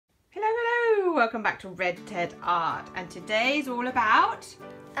welcome back to Red Ted Art, and today's all about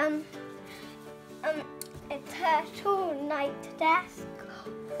a turtle night desk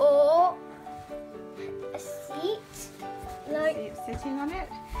or a seat sitting on it.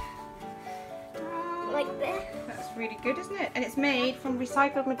 Like this. That's really good, isn't it? And it's made from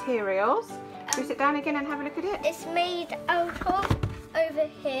recycled materials. Can we sit down again and have a look at it? It's made out of, over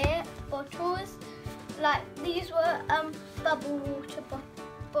here, bottles. Like these were bubble water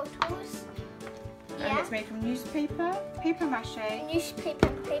bottles. And it's made from newspaper, paper mache, newspaper,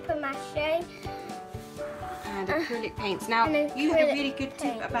 paper mache, and acrylic paints. Now, you had a really good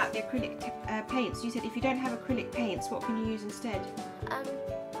tip about the acrylic paints. You said if you don't have acrylic paints, what can you use instead?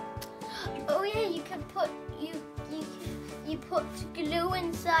 Oh yeah, you can put you put glue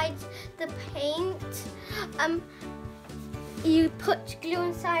inside the paint. You put glue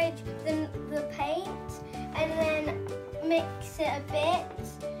inside the paint and then mix it a bit.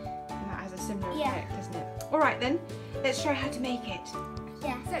 And that has a similar effect, doesn't it? All right then, let's show how to make it.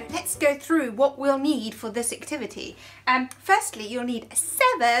 Yeah. So let's go through what we'll need for this activity. Firstly, you'll need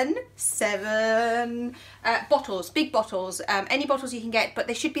seven bottles, big bottles, any bottles you can get, but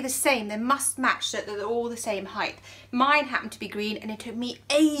they should be the same. They must match so that they're all the same height. Mine happened to be green and it took me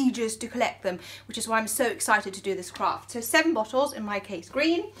ages to collect them, which is why I'm so excited to do this craft. So 7 bottles, in my case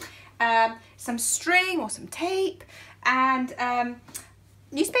green, some string or some tape, and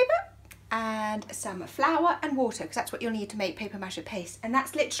newspaper, and some flour and water, because that's what you'll need to make paper mache paste. And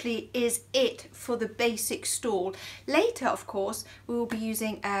that's literally is it for the basic stool. Later, of course, we will be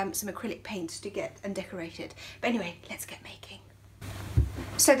using some acrylic paints to get and decorate it. But anyway, let's get making.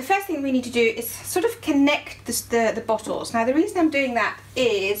 So the first thing we need to do is sort of connect the bottles. Now the reason I'm doing that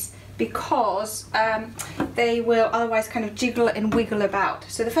is because they will otherwise kind of jiggle and wiggle about.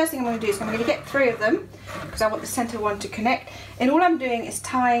 So the first thing I'm going to do is I'm going to get 3 of them because I want the center one to connect, and all I'm doing is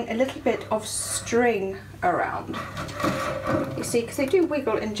tying a little bit of string around. You see, because they do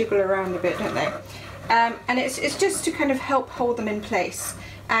wiggle and jiggle around a bit, don't they? And it's just to kind of help hold them in place,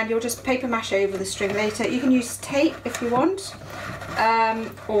 and you'll just paper mache over the string later. You can use tape if you want,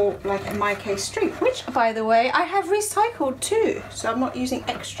 or like in my case string, which by the way I have recycled too, so I'm not using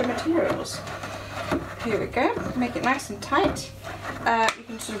extra materials. Here we go, make it nice and tight. You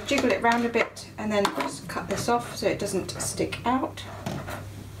can sort of jiggle it round a bit and then just cut this off so it doesn't stick out.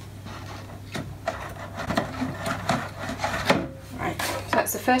 Right, so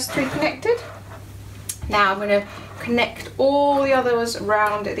that's the first 3 connected. Now I'm going to connect all the others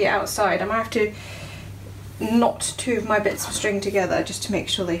round at the outside. I might have to knot 2 of my bits of string together just to make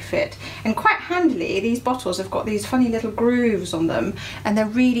sure they fit. And quite handily, these bottles have got these funny little grooves on them, and they're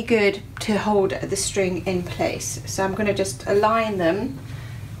really good to hold the string in place. So I'm going to just align them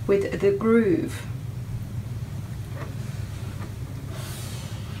with the groove.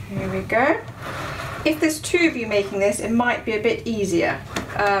 Here we go. If there's 2 of you making this, it might be a bit easier,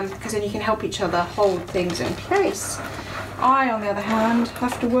 because then you can help each other hold things in place. I, on the other hand,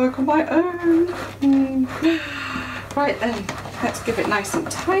 have to work on my own. Right then, let's give it nice and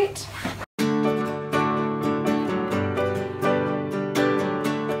tight.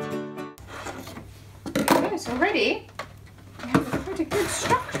 Okay, so already we have a pretty good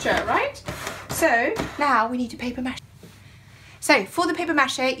structure, right? So now we need to paper mache. So for the paper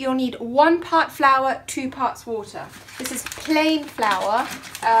mache, you'll need 1 part flour, 2 parts water. This is plain flour,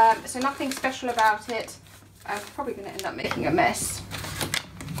 so nothing special about it. I'm probably going to end up making a mess.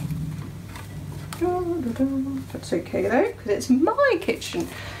 That's okay though, because it's my kitchen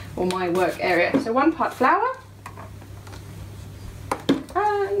or my work area. So 1 part flour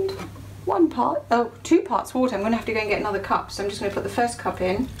and 2 parts water. I'm going to have to go and get another cup, so I'm just going to put the first cup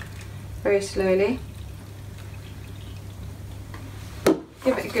in very slowly.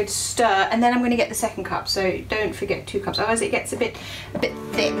 Give it a good stir, and then I'm going to get the second cup, so don't forget 2 cups, otherwise it gets a bit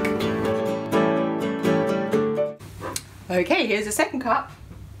thick. Okay, here's the second cup.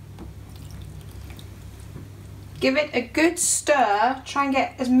 Give it a good stir, try and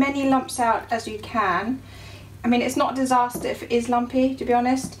get as many lumps out as you can. I mean, it's not a disaster if it is lumpy, to be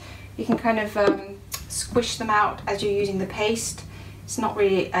honest. You can kind of squish them out as you're using the paste. It's not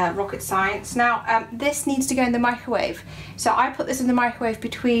really rocket science. Now, this needs to go in the microwave. So I put this in the microwave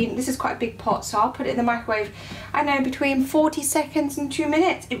between, this is quite a big pot, so I'll put it in the microwave, I know, between 40 seconds and 2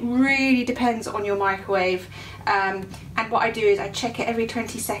 minutes. It really depends on your microwave. And what I do is I check it every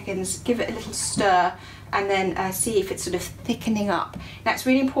 20 seconds, give it a little stir, and then see if it's sort of thickening up. Now it's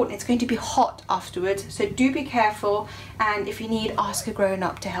really important, it's going to be hot afterwards, so do be careful, and if you need, ask a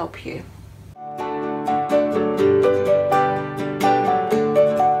grown-up to help you.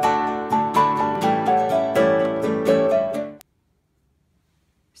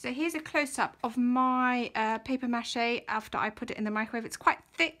 So here's a close-up of my paper mache after I put it in the microwave. It's quite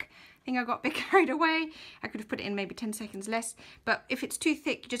thick. I think I got a bit carried away. I could have put it in maybe 10 seconds less, but if it's too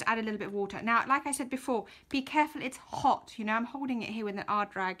thick, you just add a little bit of water. Now, like I said before, be careful, it's hot. You know, I'm holding it here with an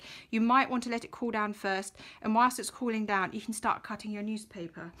art rag. You might want to let it cool down first, and whilst it's cooling down, you can start cutting your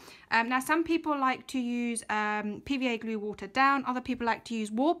newspaper. Now, some people like to use PVA glue watered down. Other people like to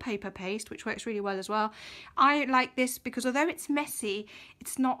use wallpaper paste, which works really well as well. I like this because although it's messy,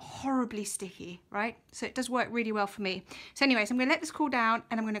 it's not horribly sticky, right? So it does work really well for me. So anyways, I'm going to let this cool down,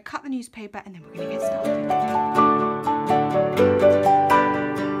 and I'm going to cut the newspaper, and then we're going to get started.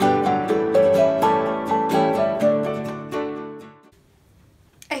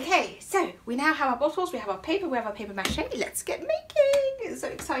 Okay, so we now have our bottles, we have our paper, we have our paper mache. Let's get making. It's so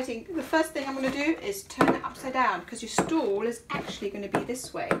exciting. The first thing I'm going to do is turn it upside down because your stool is actually going to be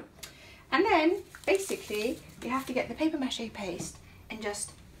this way. And then basically you have to get the paper mache paste and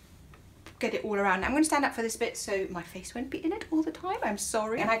just get it all around. I'm going to stand up for this bit so my face won't be in it all the time. I'm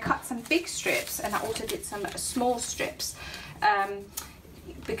sorry. And I cut some big strips, and I also did some small strips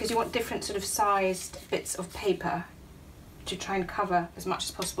because you want different sort of sized bits of paper to try and cover as much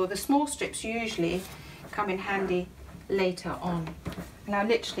as possible. The small strips usually come in handy later on. Now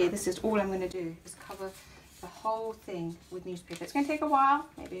literally this is all I'm going to do, is cover the whole thing with newspaper. It's going to take a while,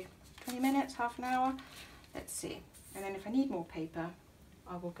 maybe 20 minutes, half an hour. Let's see. And then if I need more paper,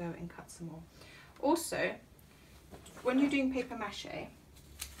 I will go and cut some more. Also, when you're doing paper mache,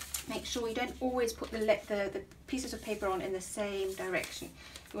 make sure you don't always put the pieces of paper on in the same direction.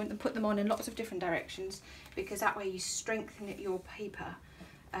 You want to put them on in lots of different directions, because that way you strengthen your paper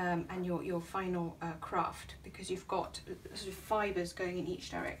and your final craft, because you've got sort of fibres going in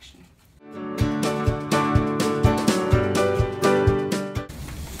each direction.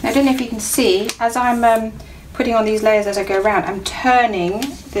 I don't know if you can see, as I'm putting on these layers as I go around, I'm turning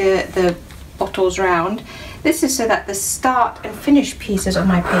the bottles round. This is so that the start and finish pieces of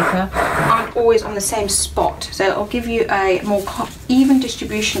my paper aren't always on the same spot. So it'll give you a more even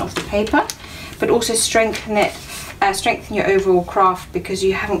distribution of the paper, but also strengthen it, strengthen your overall craft, because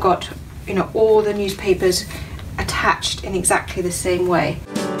you haven't got, you know, all the newspapers attached in exactly the same way.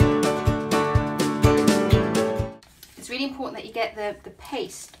 It's really important that you get the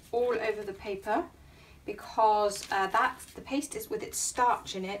paste all over the paper, because the paste is with its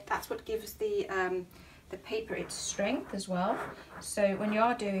starch in it. That's what gives the paper its strength as well. So when you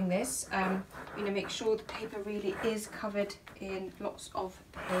are doing this, you know, make sure the paper really is covered in lots of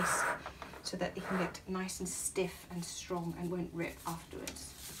paste, so that it can get nice and stiff and strong and won't rip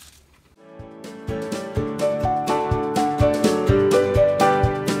afterwards.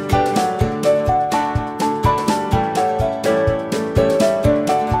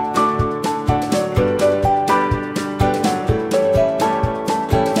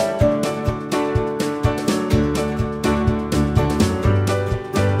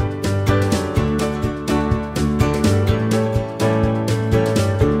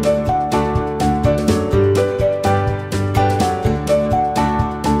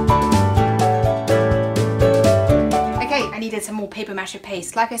 Some more paper mache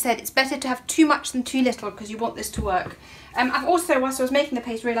paste. Like I said, it's better to have too much than too little, because you want this to work. I've also, whilst I was making the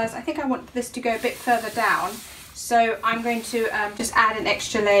paste, realised I think I want this to go a bit further down, so I'm going to just add an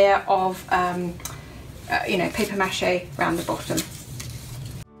extra layer of you know, paper mache around the bottom.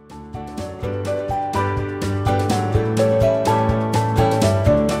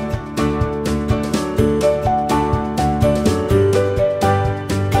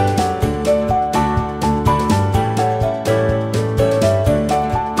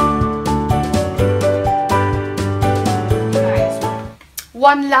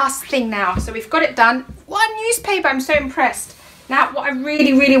 One last thing now. So we've got it done. One newspaper. I'm so impressed. Now what I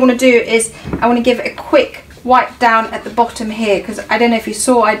really want to do is I want to give it a quick wipe down at the bottom here, because I don't know if you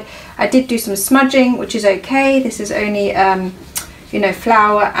saw, I did do some smudging, which is okay. This is only you know,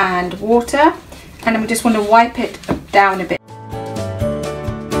 flour and water, and I just want to wipe it down a bit.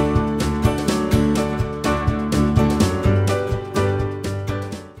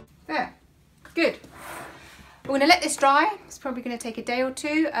 There, good. We're going to let this dry. It's probably going to take a day or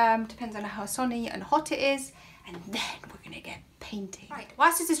two, depends on how sunny and hot it is, and then we're going to get painting. Right,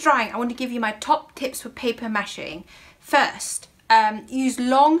 whilst this is drying, I want to give you my top tips for paper mashing. First, use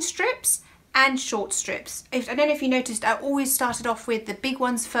long strips and short strips. I don't know if you noticed, I always started off with the big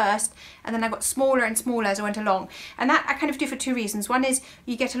ones first, and then I got smaller and smaller as I went along. And that I kind of do for two reasons. One is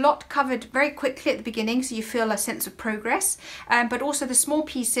you get a lot covered very quickly at the beginning, so you feel a sense of progress. But also the small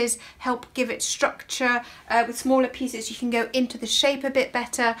pieces help give it structure. With smaller pieces you can go into the shape a bit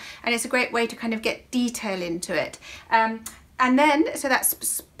better, and it's a great way to kind of get detail into it. And then, so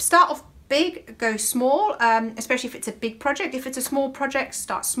that's start off big, go small, especially if it's a big project. If it's a small project,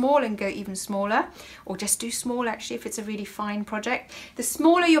 start small and go even smaller, or just do small actually if it's a really fine project. The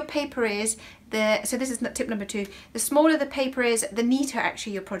smaller your paper is, so this is tip number 2, the smaller the paper is, the neater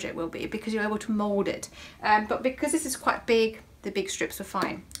actually your project will be, because you're able to mold it. But because this is quite big, the big strips are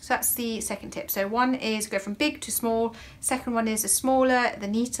fine. So that's the second tip. So one is go from big to small. Second one is the smaller, the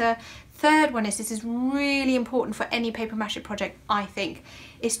neater. Third one is, this is really important for any paper mache project, I think,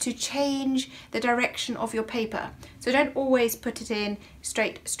 is to change the direction of your paper. So don't always put it in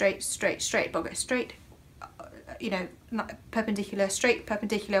straight, straight, straight, straight, but go straight, you know, not perpendicular, straight,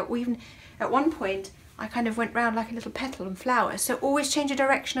 perpendicular, or even at one point, I kind of went round like a little petal and flower. So always change the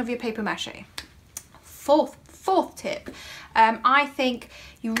direction of your paper mache. Fourth tip, I think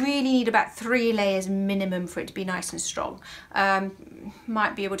you really need about 3 layers minimum for it to be nice and strong.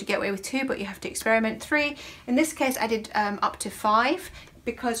 Might be able to get away with 2, but you have to experiment. 3, in this case I did up to 5,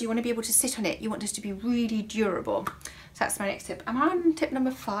 because you want to be able to sit on it. You want this to be really durable. So that's my next tip. I'm on tip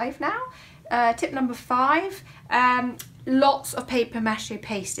number 5 now. Tip number 5, lots of paper mache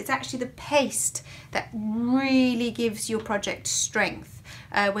paste. It's actually the paste that really gives your project strength.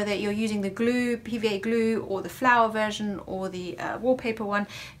 Whether you're using the glue, PVA glue, or the flower version, or the wallpaper one,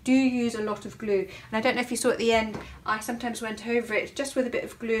 do use a lot of glue. And I don't know if you saw at the end, I sometimes went over it just with a bit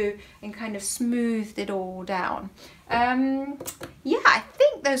of glue and kind of smoothed it all down. Yeah, I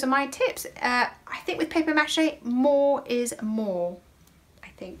think those are my tips. I think with paper mache, more is more, I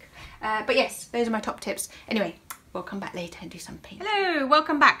think. But yes, those are my top tips. Anyway, we'll come back later and do some paint. Hello,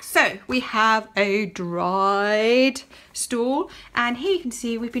 welcome back. So we have a dried stool, and here you can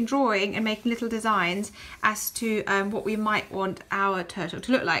see we've been drawing and making little designs as to what we might want our turtle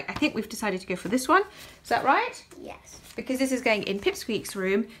to look like. I think we've decided to go for this one. Is that right? Yes. Because this is going in Pipsqueak's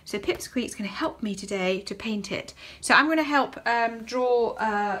room, so Pipsqueak's going to help me today to paint it. So I'm going to help draw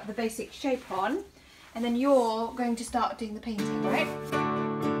the basic shape on, and then you're going to start doing the painting, right?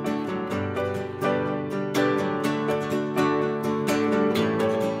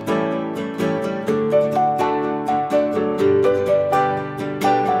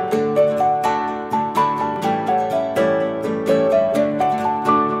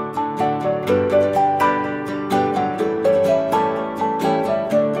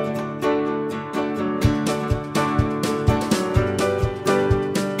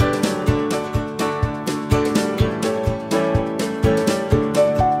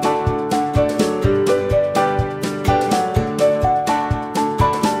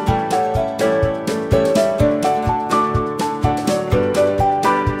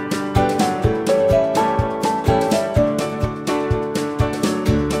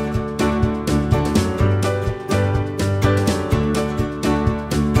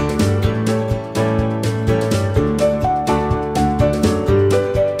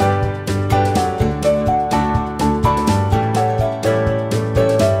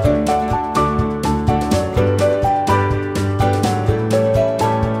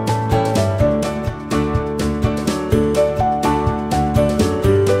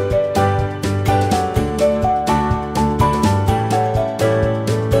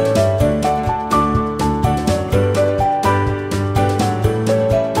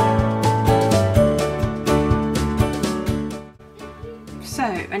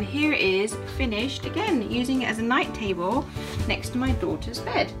 And here it is finished, again using it as a night table next to my daughter's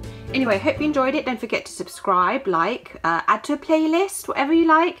bed. Anyway, hope you enjoyed it. Don't forget to subscribe, like, add to a playlist, whatever you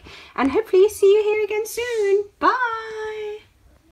like, and hopefully see you here again soon. Bye.